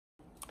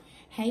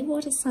Hey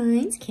water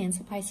signs,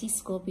 Cancer, Pisces,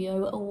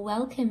 Scorpio,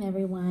 welcome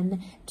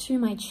everyone to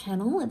my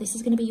channel. This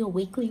is going to be your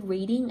weekly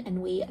reading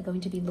and we are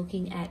going to be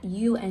looking at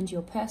you and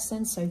your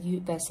person, so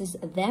you versus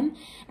them,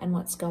 and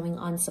what's going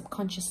on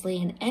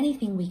subconsciously and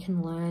anything we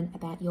can learn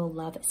about your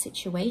love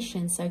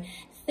situation. So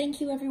thank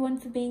you everyone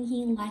for being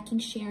here, liking,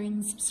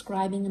 sharing,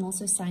 subscribing, and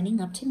also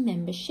signing up to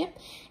membership.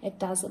 It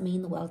does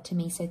mean the world to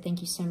me, so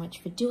thank you so much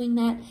for doing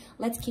that.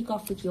 Let's kick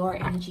off with your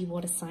energy,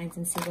 water signs,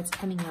 and see what's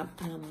coming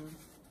up.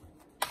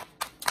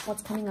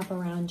 What's coming up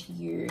around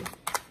you,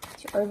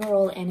 your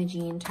overall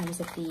energy in terms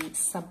of the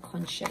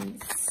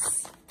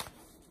subconscious.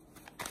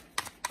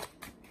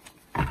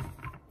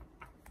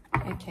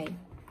 Okay,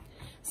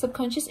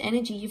 subconscious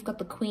energy, you've got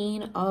the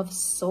Queen of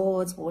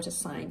Swords, water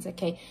signs.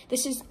 Okay,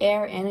 this is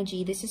air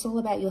energy. This is all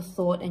about your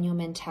thought and your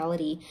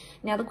mentality.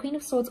 Now, the Queen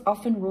of Swords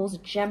often rules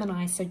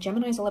Gemini, so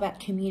Gemini is all about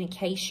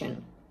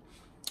communication.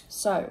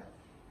 So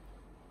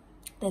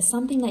there's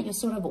something that you're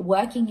sort of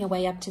working your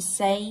way up to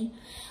say.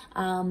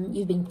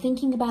 You've been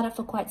thinking about it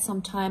for quite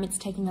some time. It's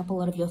taking up a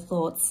lot of your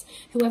thoughts.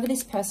 Whoever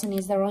this person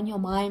is, they're on your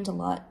mind a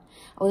lot,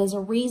 or there's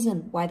a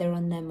reason why they're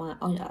on their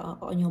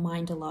on your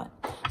mind a lot.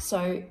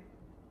 So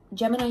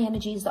Gemini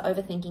energy is the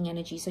overthinking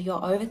energy. So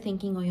you're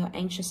overthinking or you're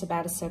anxious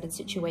about a certain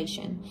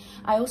situation.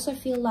 I also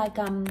feel like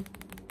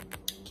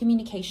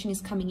communication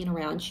is coming in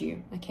around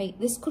you. Okay,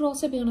 this could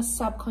also be on a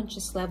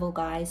subconscious level,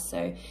 guys.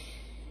 So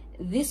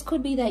this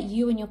could be that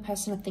you and your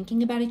person are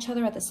thinking about each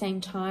other at the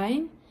same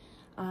time.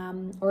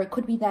 Or it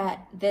could be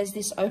that there's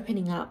this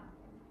opening up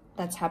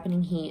that's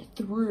happening here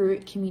through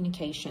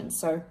communication.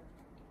 So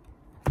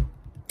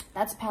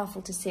that's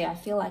powerful to see. I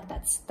feel like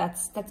that's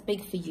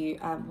big for you,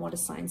 water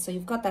signs. So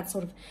you've got that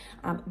sort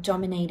of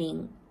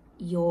dominating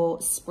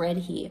your spread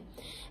here.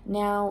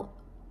 Now,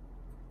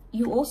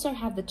 you also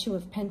have the Two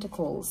of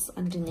Pentacles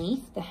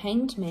underneath, the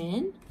Hanged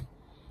Man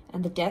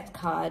and the Death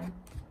card.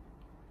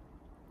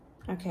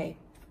 Okay.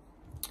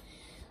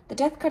 The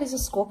Death card is a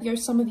Scorpio.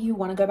 Some of you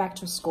want to go back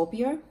to a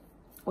Scorpio,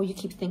 or you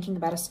keep thinking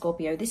about a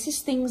Scorpio. This is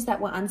things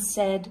that were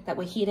unsaid, that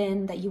were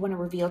hidden, that you want to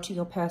reveal to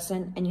your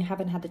person, and you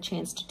haven't had the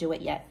chance to do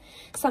it yet.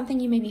 Something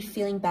you may be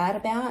feeling bad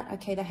about.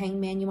 Okay, the Hanged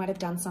Man, you might have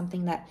done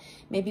something that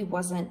maybe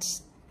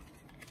wasn't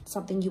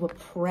something you were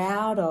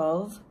proud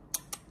of,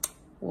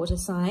 water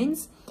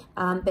signs,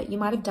 but you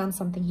might have done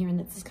something here, and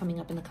this is coming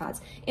up in the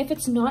cards. If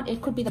it's not,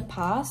 it could be the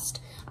past.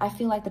 I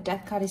feel like the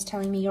Death card is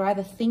telling me you're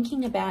either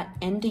thinking about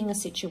ending a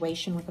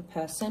situation with a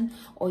person,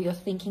 or you're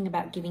thinking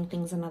about giving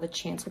things another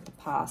chance with the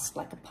past,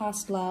 like a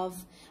past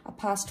love, a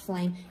past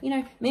flame. You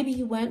know, maybe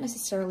you weren't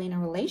necessarily in a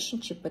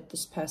relationship with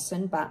this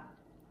person, but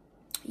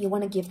you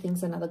want to give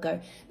things another go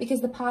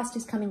because the past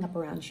is coming up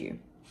around you.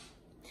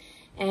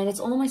 And it's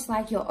almost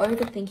like you're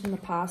overthinking the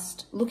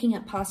past, looking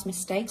at past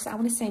mistakes. I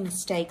want to say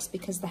mistakes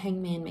because the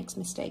Hanged Man makes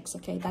mistakes,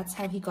 okay? That's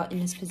how he got in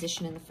this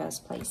position in the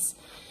first place.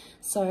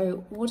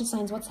 So, water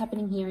signs, what's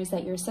happening here is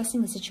that you're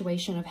assessing the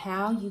situation of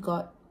how you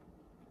got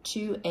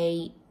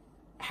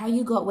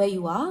where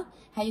you are,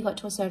 how you got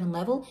to a certain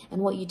level,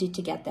 and what you did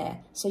to get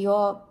there. So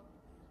you're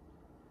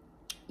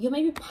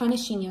maybe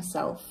punishing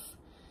yourself.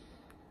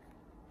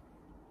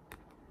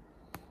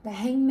 The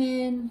Hanged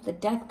Man, the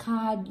Death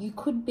card, you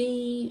could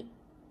be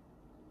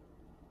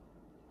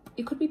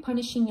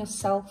punishing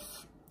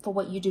yourself for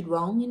what you did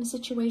wrong in a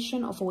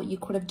situation, or for what you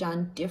could have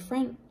done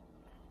different.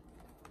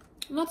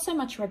 Not so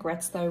much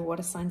regrets though,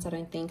 water signs, I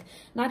don't think.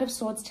 Knight of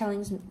Swords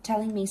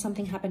telling me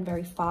something happened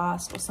very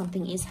fast, or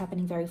something is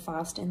happening very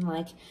fast, and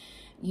like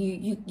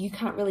you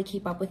can't really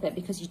keep up with it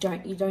because you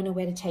don't know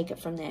where to take it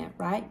from there,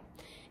 right?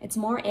 It's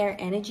more air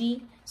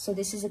energy. So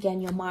this is,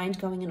 again, your mind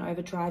going in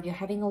overdrive. You're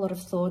having a lot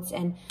of thoughts,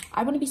 and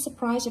I wouldn't be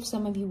surprised if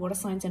some of you water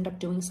signs end up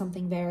doing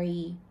something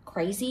very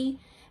crazy,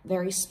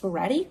 very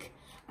sporadic,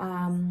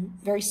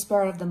 very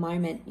spur of the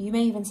moment. You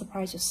may even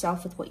surprise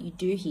yourself with what you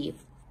do here.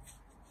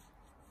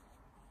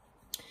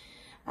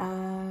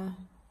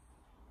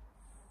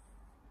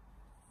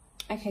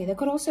 Okay, there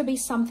could also be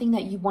something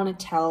that you want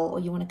to tell or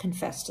you want to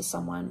confess to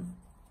someone.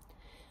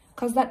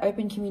 Because that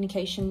open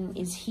communication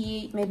is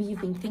here, maybe you've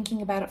been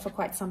thinking about it for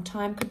quite some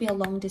time. Could be a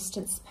long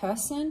distance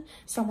person,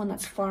 someone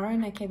that's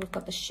foreign. Okay, we've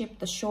got the ship,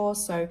 the shore,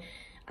 so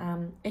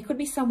it could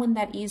be someone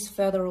that is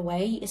further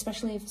away,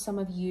 especially if some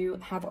of you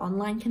have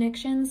online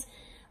connections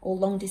or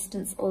long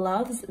distance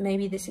loves.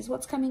 Maybe this is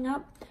what's coming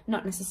up.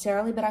 Not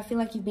necessarily, but I feel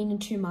like you've been in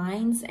two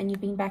minds and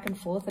you've been back and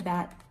forth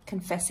about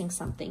confessing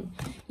something.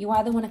 You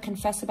either want to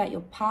confess about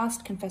your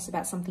past, confess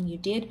about something you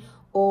did,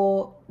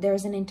 or there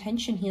is an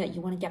intention here that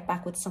you want to get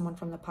back with someone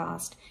from the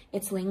past.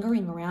 It's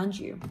lingering around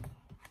you.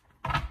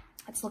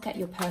 Let's look at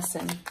your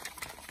person.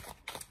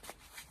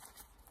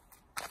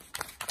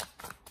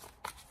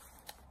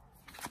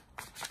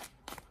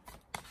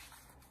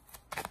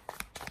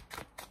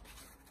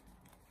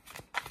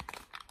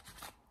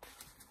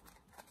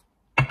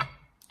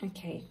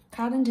 Okay,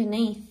 card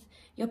underneath,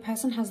 your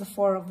person has the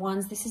Four of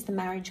Wands. This is the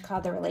marriage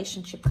card, the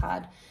relationship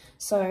card.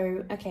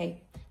 So,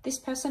 okay, this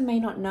person may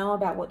not know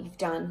about what you've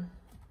done.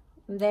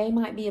 They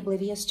might be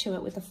oblivious to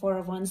it with the Four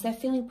of Wands. They're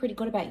feeling pretty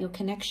good about your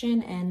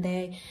connection, and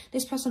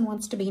this person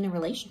wants to be in a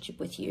relationship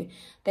with you.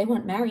 They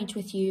want marriage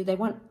with you. They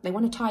want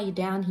to tie you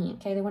down here,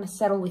 okay? They want to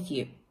settle with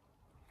you.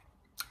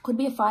 Could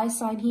be a fire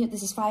sign here.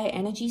 This is fire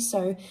energy,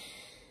 so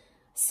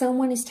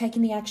someone is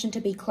taking the action to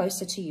be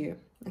closer to you,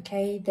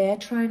 okay? They're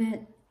trying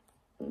to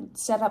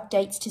set up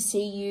dates to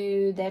see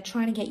you. They're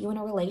trying to get you in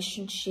a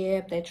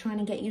relationship. They're trying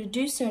to get you to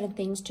do certain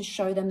things to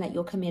show them that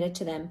you're committed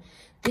to them.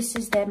 This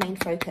is their main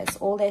focus.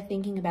 All they're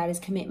thinking about is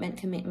commitment,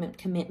 commitment,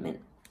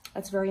 commitment.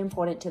 That's very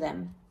important to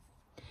them.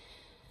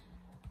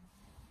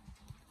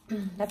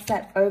 That's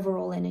that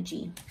overall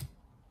energy.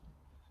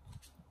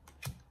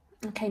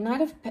 Okay,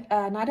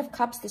 Knight of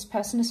Cups, this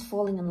person is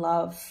falling in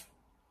love.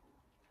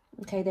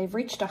 Okay, they've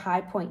reached a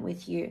high point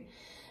with you,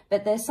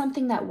 but there's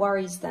something that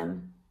worries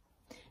them.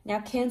 Now,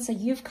 Cancer,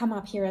 you've come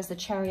up here as the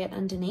Chariot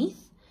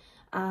underneath.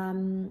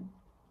 We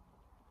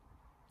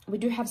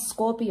do have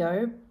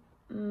Scorpio.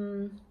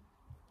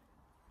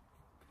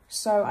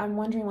 So I'm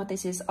wondering what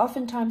this is.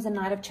 Oftentimes the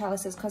Knight of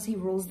Chalices, because he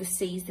rules the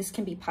seas, this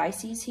can be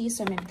Pisces here.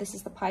 So maybe this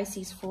is the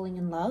Pisces falling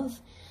in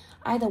love.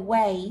 Either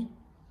way,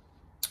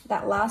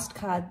 that last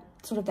card,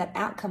 sort of that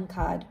outcome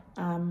card,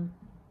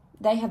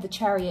 they have the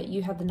Chariot,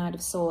 you have the Knight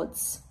of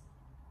Swords,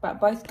 but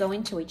both go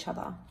into each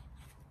other.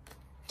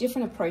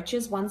 Different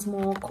approaches. One's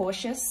more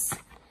cautious.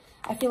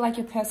 I feel like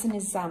your person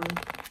is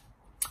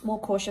more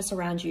cautious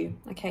around you,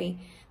 okay?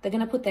 They're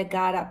going to put their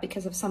guard up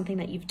because of something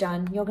that you've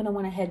done. You're going to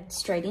want to head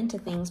straight into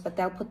things, but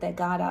they'll put their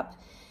guard up.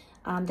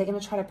 They're going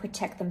to try to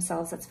protect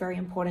themselves. That's very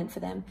important for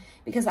them,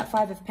 because that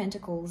Five of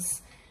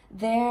Pentacles,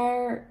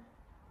 they're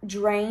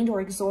drained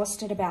or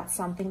exhausted about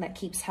something that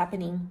keeps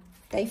happening.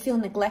 They feel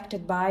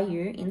neglected by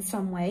you in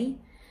some way.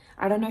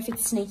 I don't know if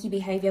it's sneaky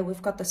behavior.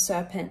 We've got the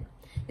Serpent.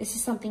 This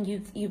is something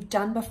you've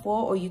done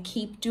before, or you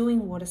keep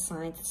doing, water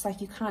signs. It's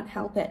like you can't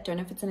help it. Don't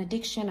know if it's an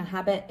addiction, a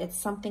habit. It's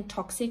something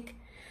toxic.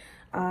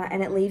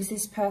 And it leaves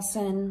this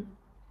person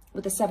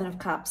with the Seven of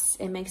Cups.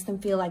 It makes them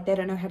feel like they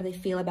don't know how they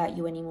feel about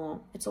you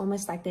anymore. It's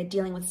almost like they're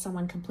dealing with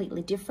someone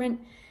completely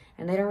different,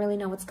 and they don't really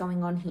know what's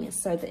going on here.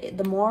 So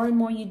the more and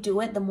more you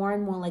do it, the more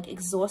and more like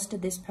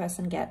exhausted this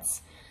person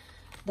gets.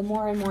 The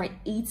more and more it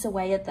eats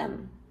away at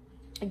them.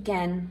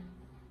 Again,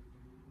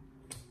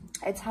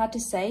 it's hard to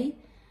say,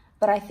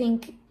 but I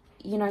think,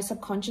 you know,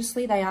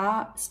 subconsciously they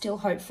are still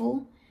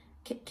hopeful.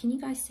 Can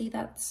you guys see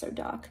that? It's so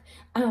dark.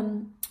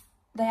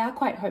 They are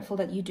quite hopeful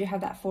that you do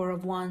have that Four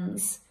of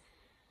Wands.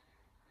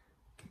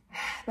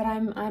 But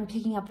I'm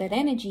picking up that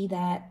energy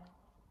that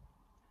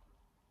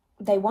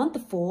they want the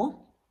Four,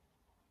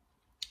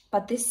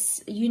 but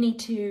this,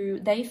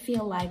 they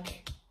feel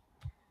like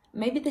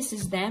maybe this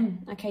is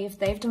them, okay? If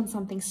they've done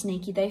something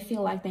sneaky, they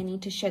feel like they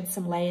need to shed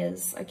some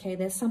layers, okay?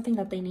 There's something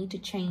that they need to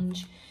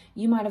change.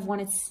 You might have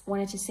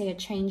wanted to see a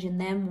change in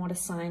them, water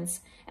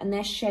signs, and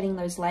they're shedding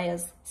those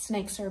layers.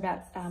 Snakes are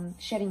about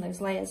shedding those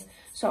layers.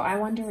 So I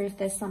wonder if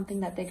there's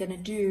something that they're going to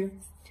do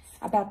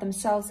about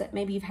themselves that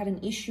maybe you've had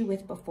an issue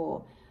with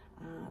before.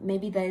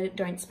 Maybe they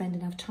don't spend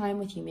enough time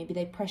with you. Maybe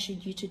they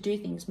pressured you to do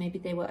things. Maybe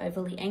they were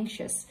overly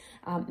anxious.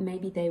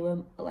 Maybe they were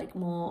like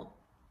more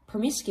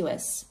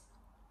promiscuous.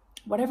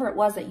 Whatever it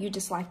was that you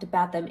disliked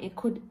about them, it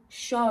could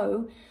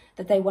show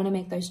that they want to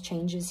make those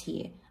changes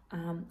here.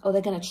 Or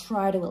they're going to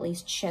try to at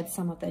least shed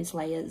some of those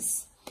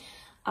layers.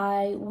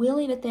 I will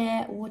leave it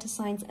there, water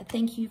signs.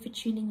 Thank you for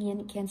tuning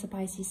in, Cancer,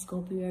 Pisces,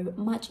 Scorpio.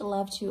 Much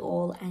love to you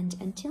all, and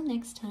until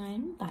next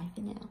time, bye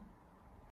for now.